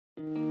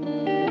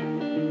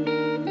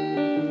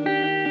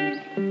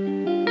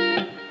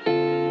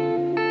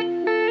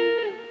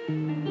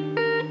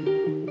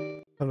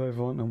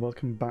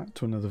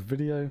to another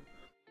video.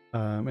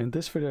 In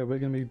this video we're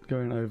going to be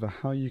going over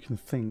how you can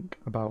think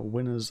about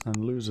winners and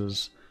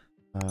losers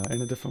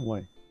in a different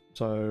way.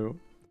 So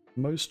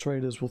most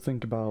traders will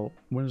think about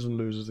winners and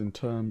losers in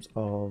terms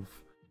of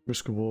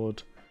risk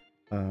reward,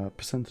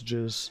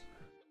 percentages,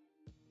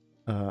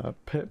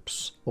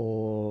 pips,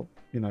 or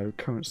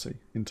currency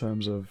in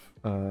terms of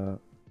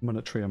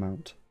monetary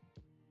amount.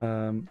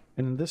 And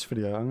in this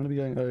video I'm going to be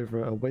going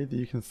over a way that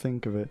you can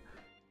think of it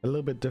a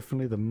little bit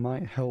differently that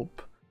might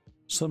help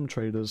some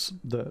traders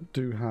that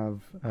do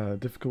have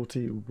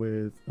difficulty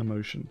with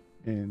emotion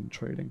in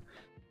trading.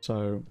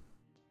 So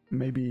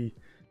maybe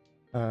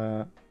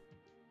you're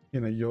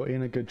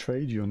in a good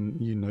trade, you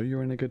know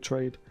you're in a good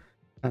trade,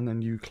 and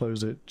then you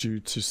close it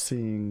due to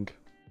seeing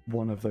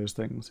one of those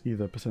things,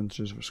 either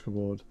percentages, risk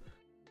reward,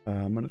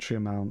 monetary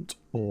amount,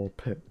 or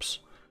pips.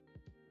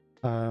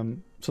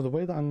 So the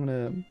way that I'm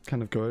going to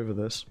kind of go over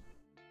this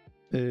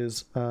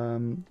is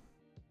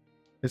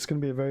it's going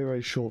to be a very,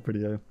 very short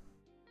video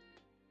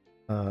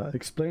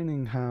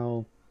explaining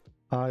how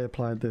I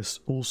applied this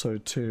also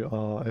to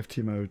our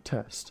FTMO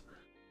test.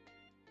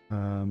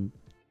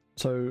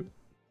 So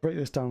break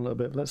this down a little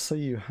bit. Let's say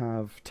you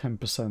have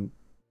 10%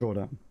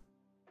 drawdown.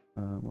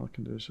 What I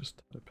can do is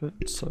just type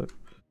it. So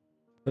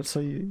let's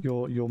say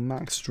your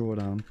max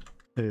drawdown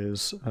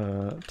is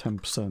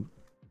 10%.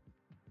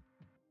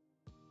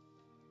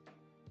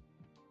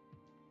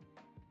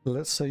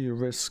 Let's say you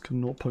risk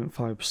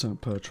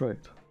 0.5% per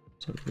trade.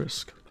 So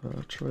risk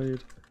per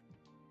trade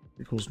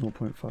equals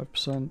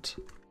 0.5%,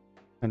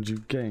 and you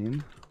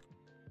gain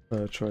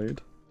per trade,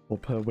 or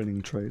per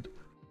winning trade,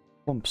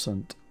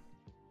 1%.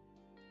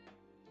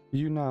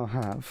 You now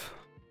have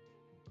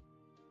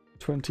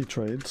 20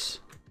 trades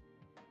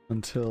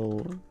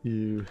until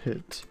you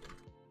hit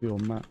your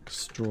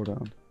max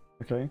drawdown.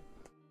 Okay,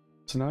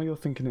 so now you're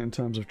thinking it in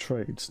terms of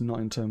trades, not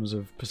in terms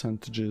of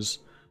percentages,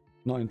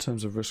 not in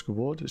terms of risk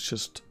reward. It's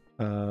just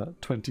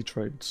 20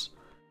 trades.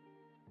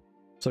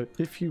 So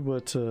if you were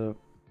to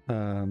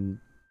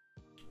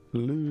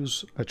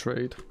lose a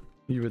trade,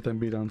 you would then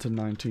be down to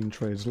 19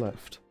 trades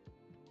left.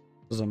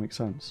 Does that make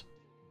sense?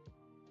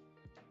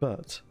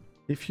 But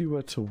if you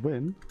were to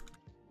win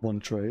one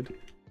trade,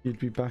 you'd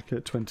be back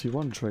at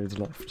 21 trades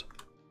left.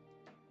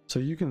 So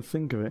you can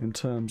think of it in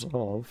terms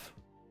of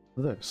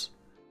this,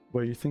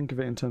 where you think of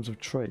it in terms of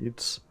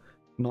trades,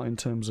 not in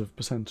terms of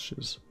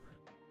percentages.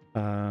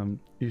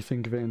 You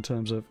think of it in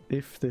terms of,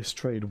 if this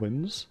trade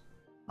wins,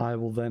 I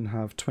will then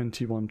have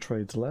 21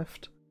 trades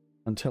left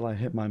until I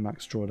hit my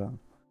max drawdown.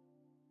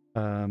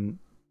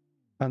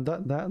 And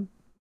that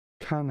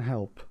can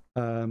help.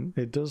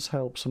 It does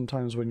help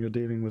sometimes when you're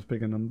dealing with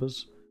bigger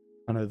numbers.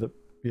 I know that,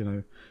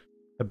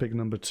 a big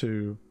number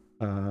to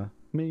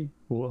me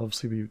will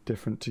obviously be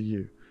different to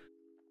you.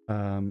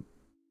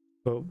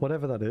 But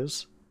whatever that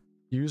is,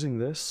 using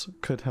this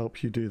could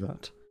help you do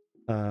that.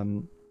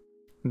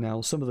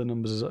 Now, some of the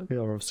numbers are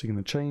obviously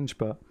going to change,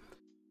 but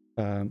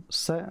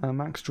set a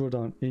max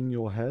drawdown in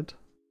your head.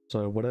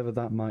 So whatever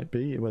that might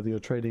be, whether you're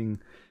trading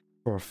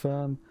for a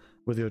firm,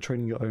 whether you're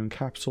trading your own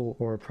capital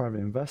or a private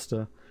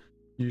investor,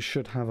 you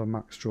should have a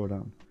max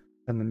drawdown.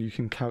 And then you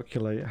can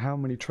calculate how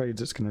many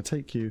trades it's going to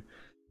take you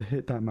to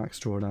hit that max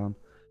drawdown.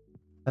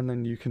 And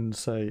then you can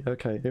say,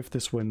 okay, if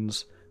this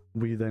wins,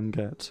 we then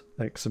get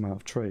X amount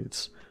of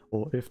trades.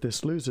 Or if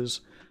this loses,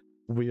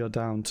 we are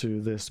down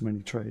to this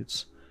many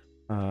trades.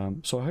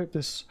 So I hope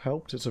this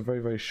helped. It's a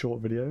very, very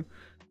short video.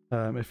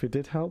 If it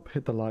did help,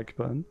 hit the like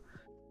button.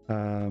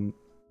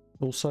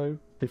 Also,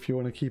 if you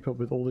want to keep up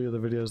with all the other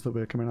videos that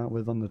we're coming out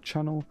with on the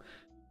channel,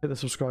 hit the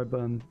subscribe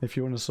button. If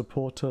you want to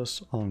support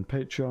us on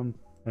Patreon,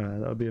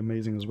 that would be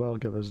amazing as well.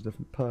 Get those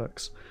different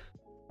perks.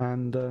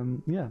 And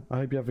yeah, I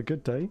hope you have a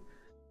good day,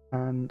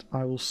 and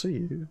I will see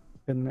you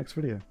in the next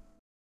video.